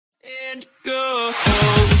and go.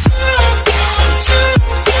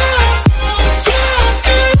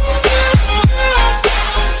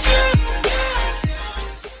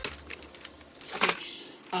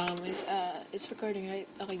 It's recording, right?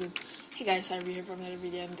 Okay, good. Hey guys, I'll be here from another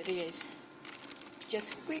video, and today guys,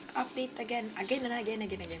 just quick update again.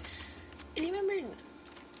 Remember,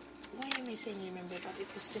 why am I saying remember? But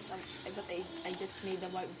it was just, I just made a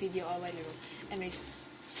video a while ago. Anyways,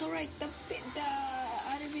 so right, the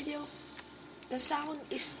other video, the sound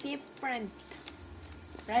is different,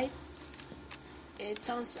 right? I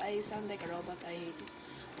sound like a robot. I hate it.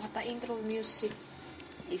 But the intro music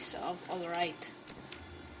is alright.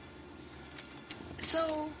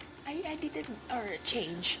 So I edited or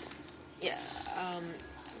changed. Yeah, I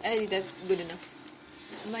edited good enough.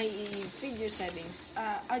 My video settings,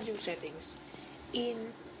 audio settings, in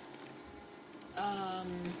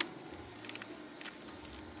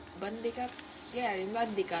Bandicat. Yeah, in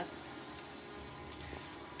Bandicat.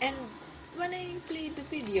 And when I played the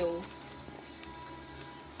video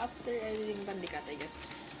after editing Bandicat, I guess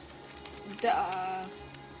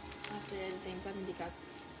after editing Bandicat,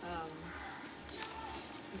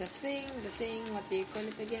 the thing, what do you call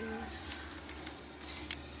it again?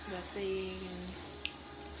 The thing,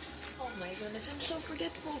 oh my goodness, I'm so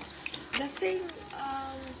forgetful. The thing,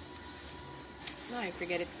 no, I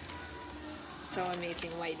forget it. So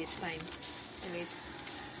amazing, why this time? Anyways,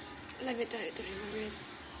 let me try to remember it.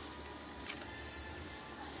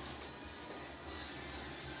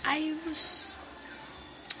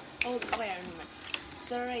 Okay, I remember.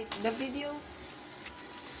 So right, the video,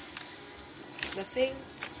 the thing,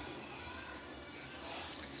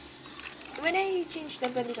 when I changed the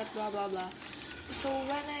Bandicat blah blah blah, so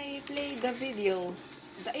when I played the video,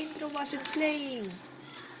 the intro wasn't playing,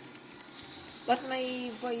 but my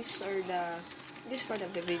voice or this part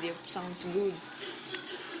of the video sounds good.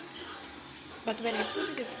 But when I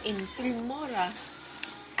put it in Filmora,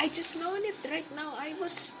 I just known it right now.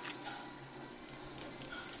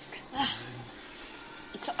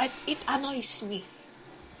 It annoys me.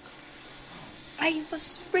 I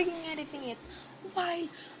was freaking editing it while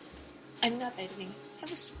I'm not editing. I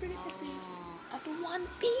was freaking listening at 1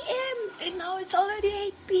 p.m. and now it's already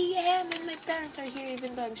 8 p.m. and my parents are here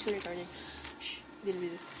even though I'm still recording. Shh, deal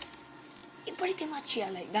with it. Pretty much, yeah,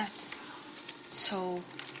 like that. So,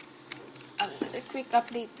 a quick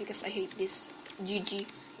update because I hate this. GG,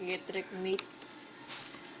 get wrecked, mate.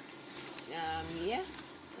 Yeah,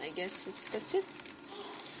 I guess that's it.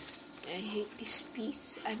 I hate this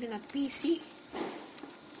piece. I mean, a PC.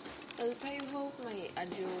 Well, I hope my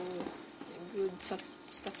audio good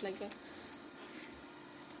stuff like that.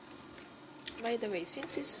 By the way,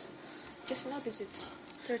 since it's just notice it's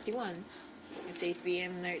 31, it's 8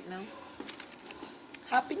 p.m. right now.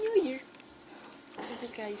 Happy New Year! I hope you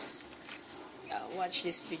guys watch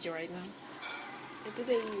this video right now. And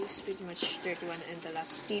today is pretty much 31, and the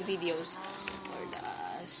last 3 videos or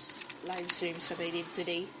the live streams that I did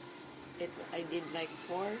today. I did like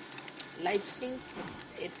 4 live stream.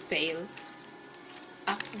 It failed.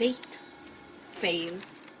 Update. Fail.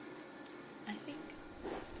 I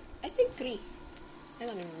think 3. I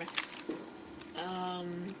don't remember.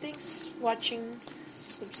 Thanks for watching.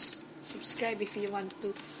 Subscribe if you want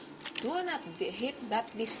to. Do not hit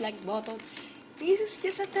that dislike button. This is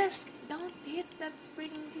just a test. Don't hit that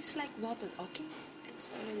freaking dislike button, okay?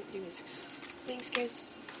 It's already 3 minutes. Thanks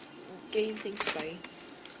guys. Okay, thanks, bye.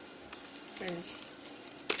 Friends.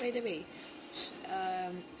 By the way,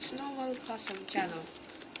 Snowball has a channel.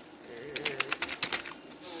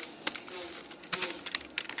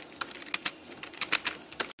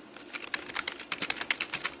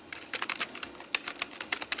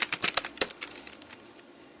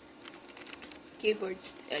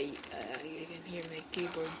 Keyboards, you can hear my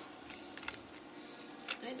keyboard.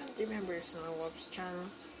 I don't remember Snowwolf's channel.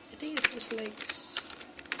 I think it was like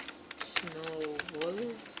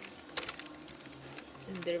Snowwolf,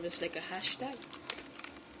 and there was like a hashtag.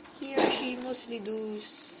 He or she mostly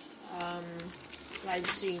does live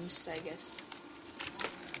streams, I guess.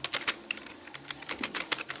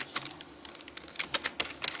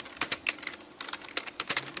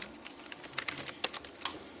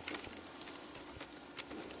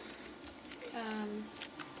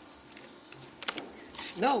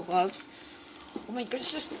 Snowballs. Oh my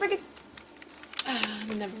goodness, just friggin'.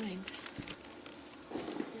 Never mind.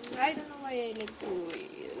 I don't know why I like to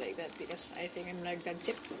like that, because I think I'm like that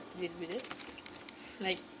zip did with it.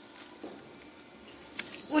 Like,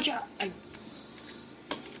 watcha!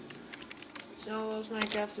 Snowballs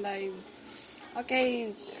Minecraft Live.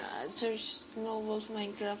 Okay, search Snowballs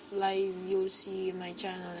Minecraft Live. You'll see my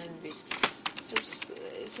channel and bits.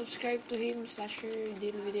 subscribe to him, Slasher,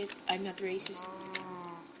 deal with it. I'm not racist.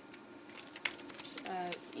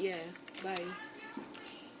 Yeah, bye.